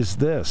point is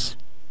this.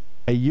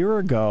 A year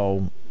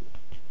ago,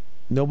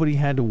 nobody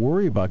had to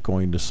worry about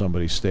going to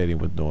somebody's stadium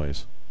with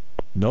noise.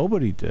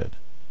 Nobody did.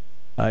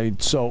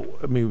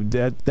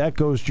 That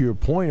goes to your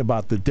point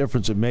about the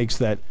difference it makes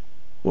that,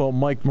 well,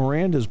 Mike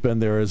Miranda's been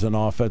there as an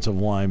offensive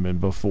lineman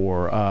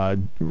before.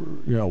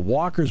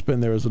 Walker's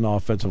been there as an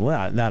offensive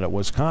lineman, not at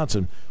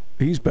Wisconsin.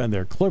 He's been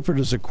there. Clifford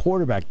is a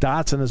quarterback.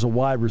 Dotson is a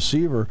wide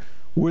receiver,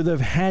 where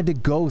they've had to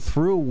go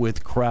through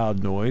with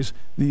crowd noise.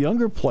 The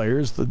younger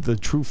players, the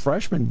true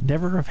freshmen,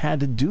 never have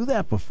had to do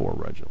that before,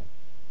 Reginald.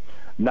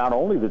 Not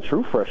only the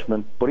true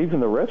freshmen, but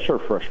even the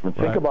redshirt freshmen.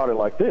 Think about it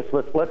like this.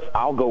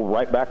 I'll go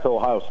right back to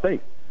Ohio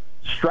State.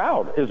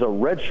 Stroud is a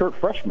redshirt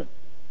freshman.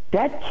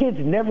 That kid's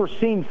never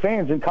seen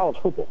fans in college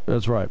football.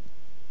 That's right.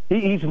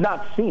 He's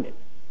not seen it.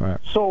 Right.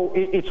 So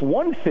it's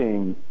one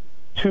thing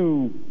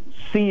to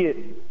see it,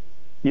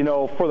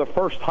 for the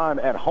first time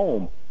at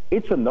home.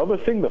 It's another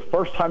thing the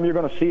first time you're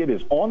going to see it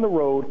is on the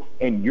road,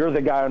 and you're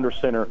the guy under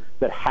center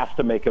that has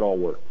to make it all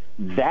work.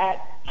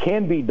 That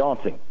can be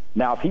daunting.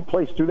 Now, if he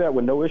plays through that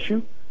with no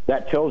issue,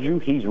 that tells you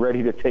he's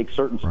ready to take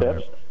certain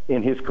steps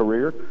in his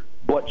career.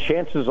 But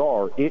chances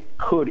are it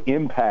could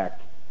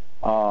impact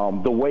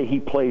the way he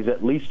plays,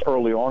 at least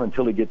early on,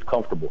 until he gets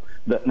comfortable.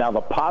 Now,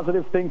 the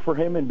positive thing for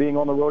him in being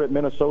on the road at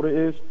Minnesota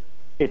is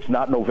it's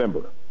not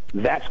November.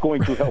 That's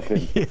going to help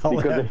him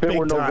because if it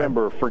were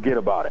November, forget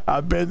about it.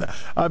 I've been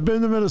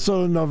to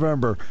Minnesota in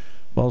November.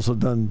 I've also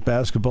done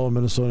basketball in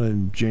Minnesota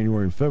in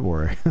January and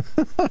February.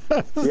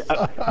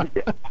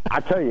 I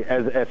tell you,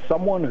 as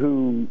someone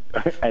who,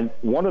 and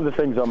one of the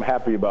things I'm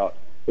happy about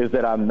is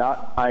that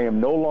I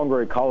am no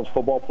longer a college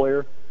football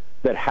player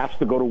that has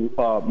to go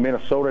to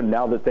Minnesota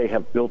now that they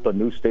have built a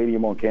new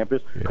stadium on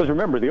campus. Because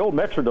remember, the old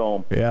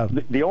Metrodome,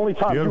 the only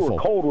time you were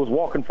cold was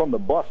walking from the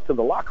bus to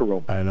the locker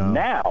room. I know.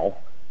 Now,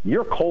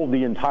 you're cold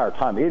the entire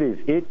time.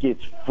 It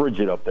gets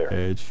frigid up there.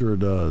 It sure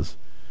does.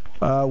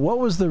 What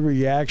was the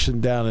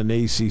reaction down in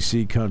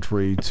ACC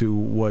country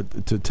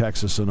to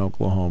Texas and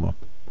Oklahoma?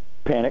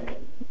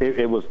 Panic.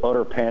 It was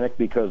utter panic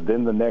because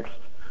then the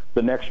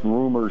next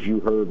rumors you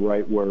heard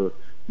were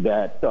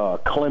that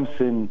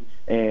Clemson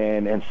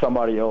and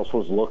somebody else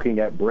was looking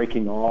at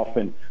breaking off,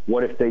 and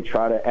what if they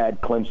try to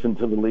add Clemson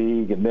to the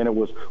league? And then it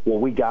was, well,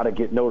 we got to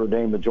get Notre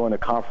Dame to join the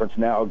conference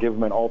now. Give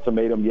them an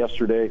ultimatum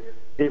yesterday.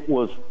 It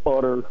was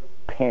utter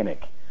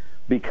panic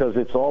because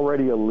it's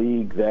already a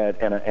league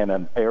that and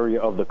an area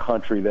of the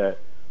country that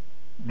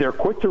they're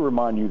quick to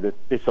remind you that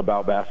it's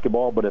about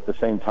basketball, but at the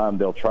same time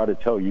they'll try to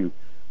tell you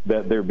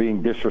that they're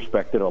being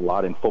disrespected a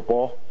lot in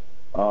football.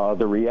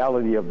 The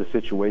reality of the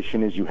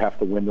situation is you have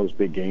to win those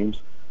big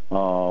games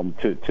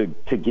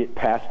to get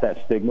past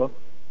that stigma,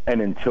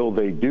 and until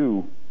they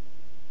do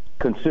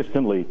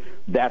consistently,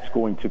 that's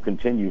going to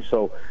continue.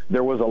 So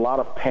there was a lot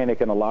of panic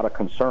and a lot of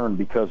concern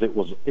because it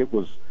was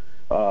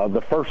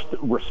the first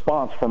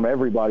response from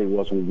everybody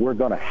was, well, we're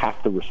going to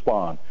have to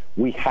respond.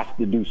 We have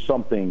to do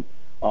something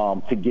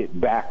to get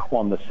back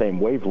on the same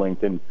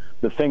wavelength. And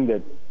the thing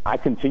that I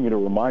continue to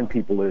remind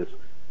people is,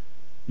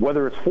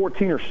 whether it's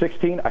 14 or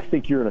 16, I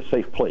think you're in a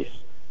safe place.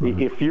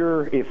 Mm-hmm.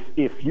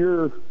 If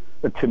you're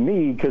to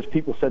me, because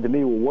people said to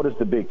me, well, what does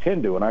the Big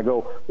Ten do? And I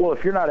go, well,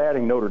 if you're not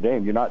adding Notre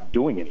Dame, you're not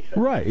doing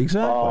anything. Right,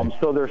 exactly.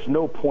 So there's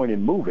no point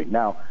in moving.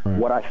 Now,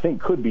 what I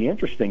think could be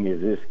interesting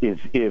is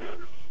if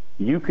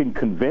you can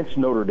convince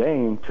Notre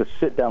Dame to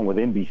sit down with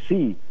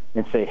NBC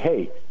and say,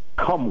 hey,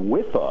 come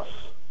with us,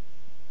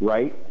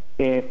 right?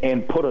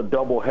 And put a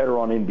doubleheader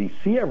on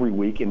NBC every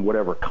week in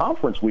whatever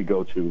conference we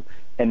go to.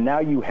 And now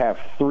you have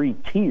three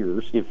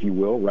tiers, if you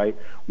will, right?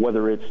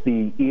 Whether it's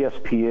the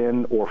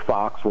ESPN or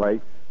Fox, right?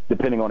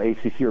 Depending on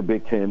ACC or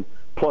Big Ten,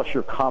 plus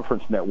your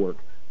conference network,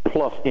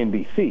 plus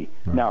NBC.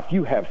 Right. Now, if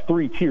you have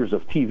three tiers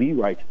of TV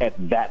rights at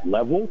that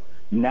level,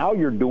 now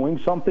you're doing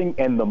something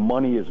and the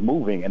money is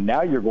moving, and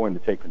now you're going to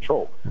take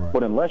control. Right.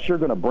 But unless you're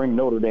going to bring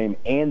Notre Dame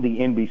and the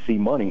NBC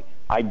money,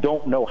 I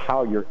don't know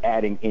how you're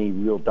adding any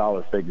real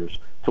dollar figures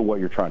to what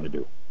you're trying to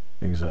do.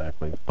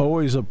 Exactly.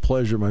 Always a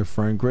pleasure, my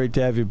friend. Great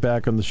to have you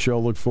back on the show.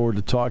 Look forward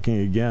to talking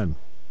again.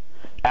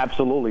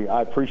 Absolutely.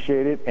 I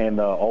appreciate it, and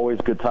always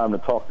a good time to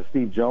talk to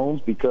Steve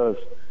Jones, because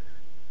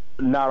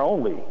not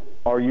only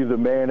are you the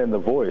man and the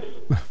voice,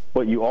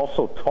 but you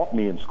also taught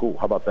me in school.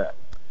 How about that?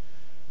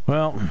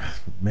 Well,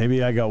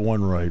 maybe I got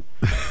one right.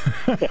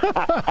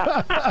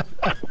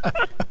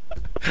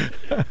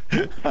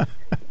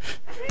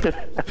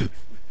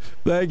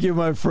 Thank you,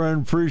 my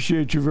friend.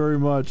 Appreciate you very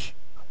much.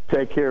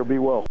 Take care. Be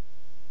well.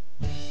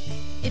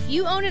 If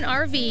you own an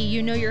RV,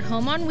 you know your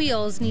home on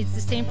wheels needs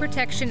the same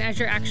protection as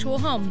your actual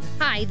home.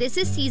 Hi, this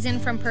is Season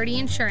from Purdy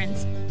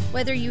Insurance.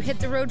 Whether you hit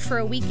the road for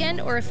a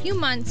weekend or a few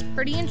months,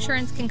 Purdy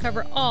Insurance can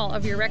cover all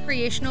of your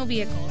recreational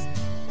vehicles.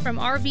 From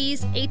RVs,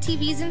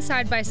 ATVs, and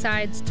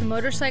side-by-sides to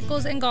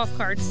motorcycles and golf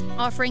carts,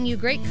 offering you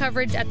great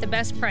coverage at the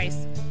best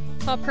price.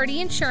 Call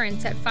Purdy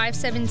Insurance at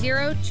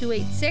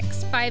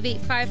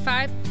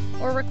 570-286-5855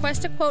 or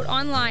request a quote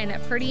online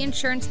at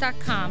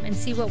purdyinsurance.com and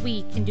see what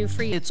we can do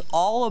for you. It's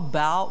all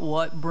about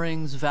what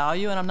brings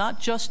value, and I'm not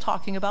just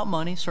talking about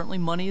money. Certainly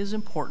money is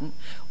important.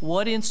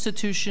 What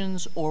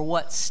institutions or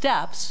what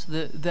steps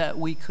that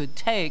we could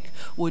take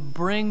would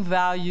bring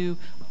value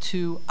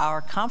to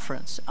our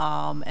conference.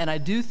 And I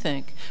do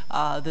think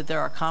that there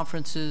are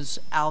conferences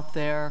out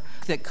there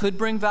that could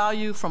bring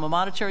value from a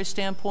monetary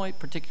standpoint,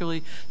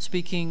 particularly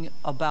speaking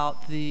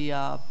about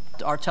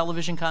our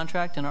television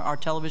contract and our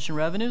television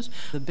revenues.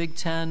 The Big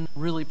Ten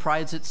really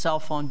prides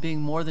itself on being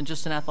more than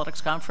just an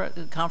athletics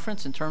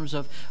conference in terms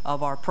of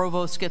our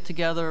provosts get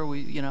together.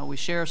 We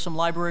share some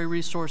library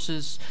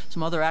resources,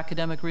 some other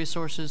academic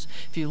resources.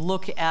 If you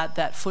look at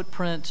that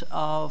footprint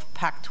of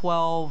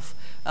Pac-12,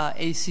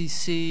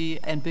 ACC,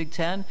 and Big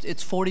Ten,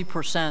 it's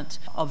 40%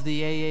 of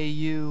the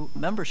AAU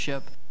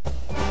membership.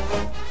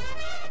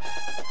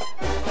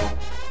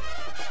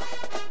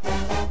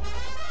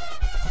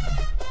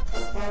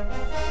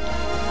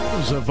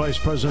 Was Vice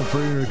President for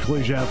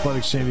Intercollegiate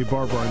Athletics, Sandy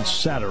Barber, on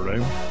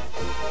Saturday.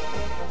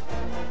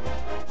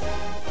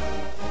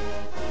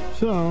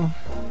 So,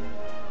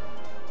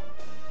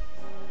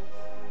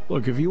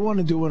 look, if you want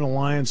to do an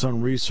alliance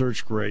on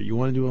research, great. You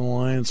want to do an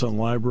alliance on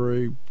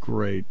library,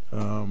 great.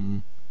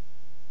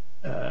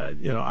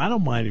 I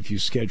don't mind if you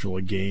schedule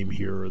a game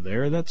here or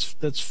there.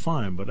 That's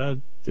fine. But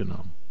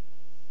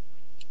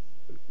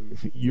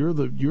you're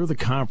the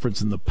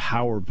conference in the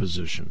power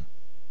position.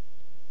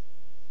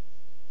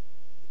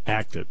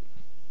 Act it.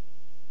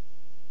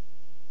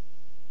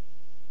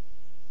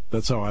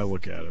 That's how I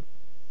look at it.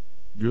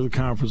 You're the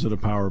conference in a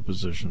power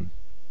position.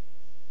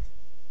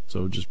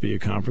 So just be a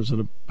conference in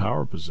a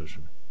power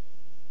position.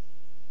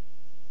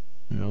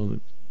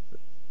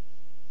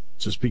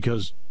 Just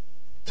because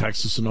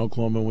Texas and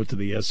Oklahoma went to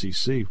the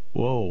SEC,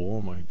 whoa,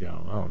 oh my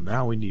God. Oh,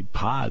 now we need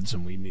pods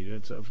and we need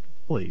it. So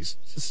please,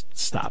 just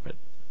stop it.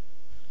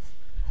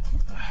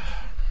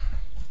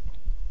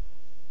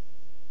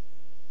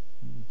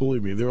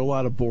 Believe me, there are a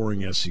lot of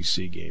boring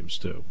SEC games,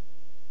 too.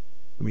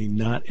 I mean,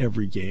 not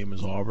every game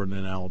is Auburn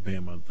and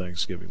Alabama on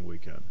Thanksgiving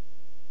weekend.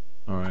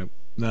 All right?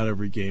 Not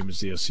every game is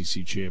the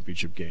SEC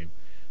championship game.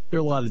 There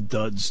are a lot of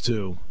duds,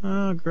 too.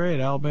 Oh, great,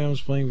 Alabama's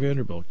playing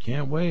Vanderbilt.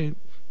 Can't wait.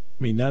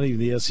 I mean, not even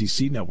the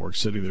SEC network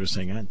sitting there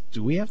saying,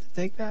 do we have to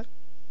take that?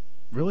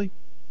 Really?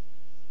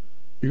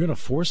 You're going to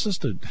force us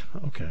to?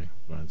 Okay,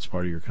 well, it's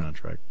part of your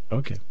contract.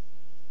 Okay.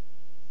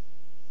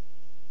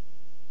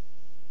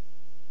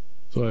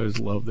 So I just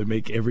love they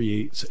make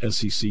every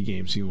SEC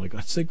game seem like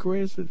that's the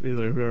greatest.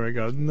 There I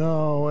go.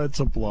 No, it's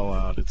a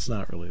blowout. It's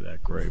not really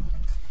that great.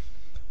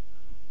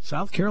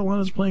 South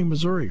Carolina's playing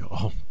Missouri.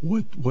 Oh,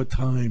 what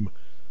time?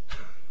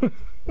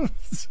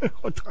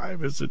 What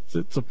time is it?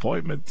 It's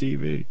appointment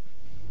TV.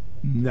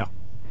 No.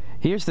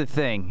 Here's the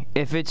thing: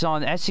 if it's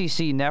on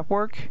SEC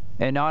Network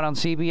and not on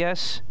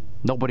CBS,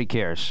 nobody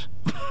cares.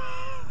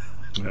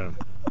 Yeah.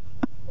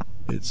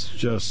 It's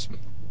just.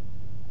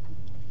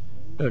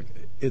 Look,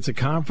 it's a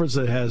conference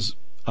that has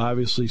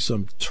obviously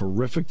some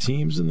terrific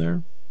teams in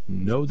there,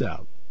 no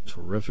doubt.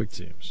 Terrific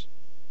teams.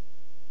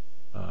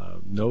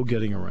 No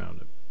getting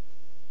around it.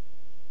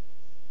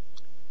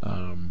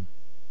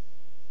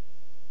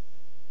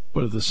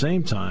 But at the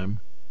same time,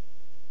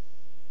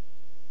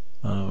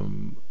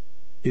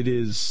 it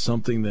is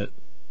something that,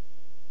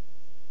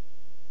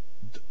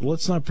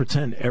 let's not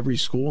pretend every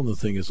school in the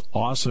thing is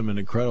awesome and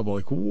incredible.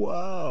 Like,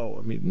 whoa.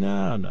 I mean,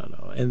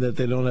 no. And that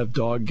they don't have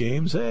dog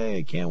games.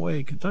 Hey, can't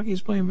wait.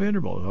 Kentucky's playing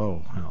Vanderbilt.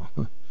 Oh,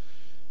 well.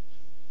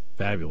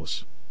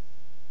 Fabulous.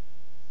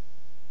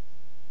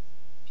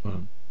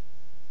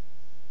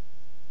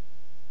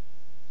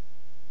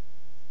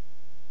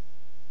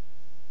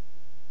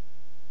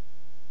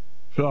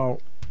 So,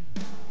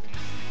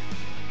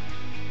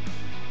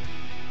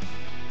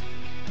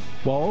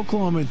 while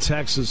Oklahoma and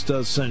Texas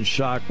does send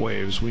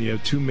shockwaves when you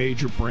have two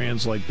major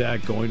brands like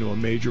that going to a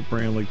major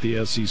brand like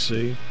the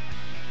SEC,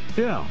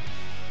 yeah.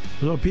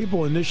 So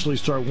people initially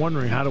start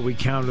wondering, how do we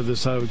counter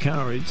this? How do we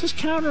counter it? Just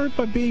counter it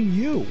by being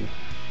you.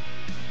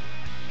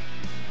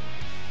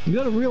 You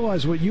got to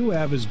realize what you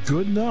have is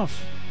good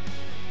enough.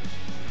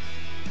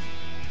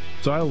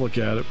 So I look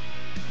at it.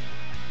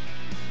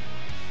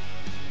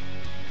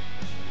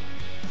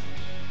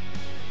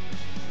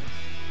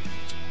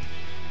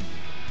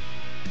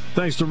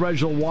 Thanks to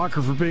Reginald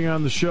Walker for being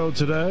on the show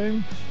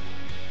today.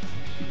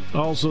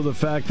 Also, the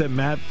fact that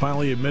Matt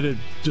finally admitted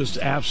just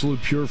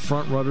absolute pure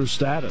front-runner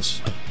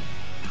status.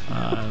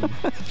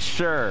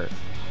 Sure.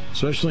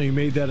 Especially he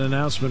made that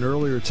announcement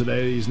earlier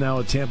today. He's now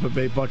a Tampa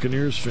Bay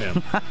Buccaneers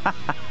fan.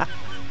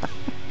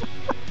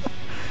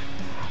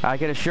 I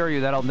can assure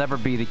you that'll never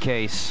be the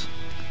case.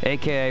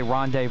 A.K.A.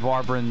 Rondé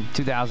Barber in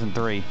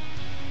 2003.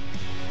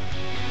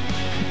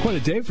 Quite a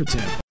day for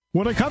Tampa.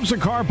 When it comes to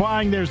car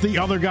buying, there's the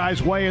other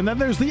guy's way, and then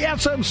there's the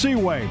SMC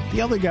way. The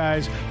other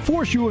guys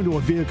force you into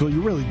a vehicle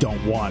you really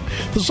don't want.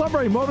 The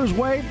Sunbury Motors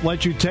way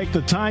lets you take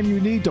the time you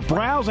need to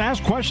browse,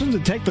 ask questions,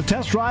 and take the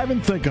test drive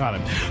and think on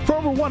it. For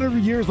over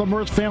 100 years, the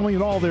Mertz family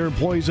and all their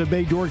employees have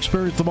made your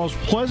experience the most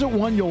pleasant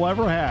one you'll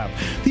ever have.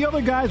 The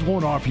other guys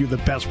won't offer you the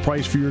best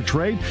price for your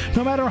trade,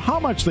 no matter how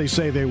much they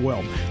say they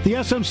will. The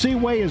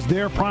SMC way is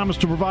their promise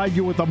to provide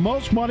you with the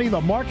most money the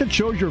market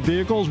shows your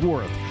vehicle is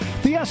worth.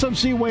 The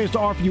SMC way is to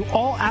offer you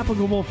all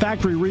applicable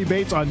factory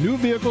rebates on new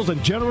vehicles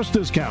and generous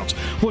discounts.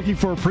 Looking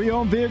for a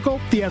pre-owned vehicle?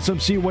 The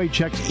SMC way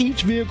checks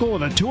each vehicle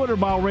in a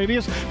 200-mile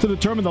radius to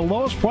determine the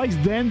lowest price,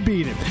 then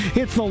beat it.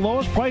 It's the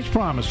lowest price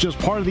promise, just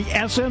part of the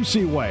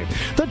SMC way.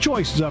 The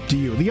choice is up to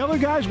you, the other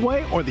guy's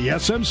way or the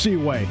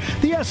SMC way.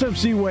 The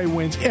SMC way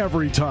wins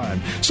every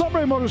time.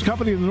 Sunbury Motors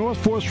Company in the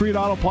North 4th Street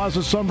Auto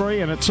Plaza,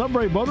 Sunbury, and at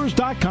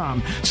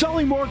sunburymotors.com.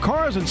 Selling more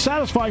cars and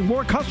satisfying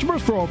more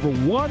customers for over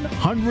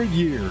 100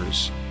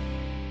 years.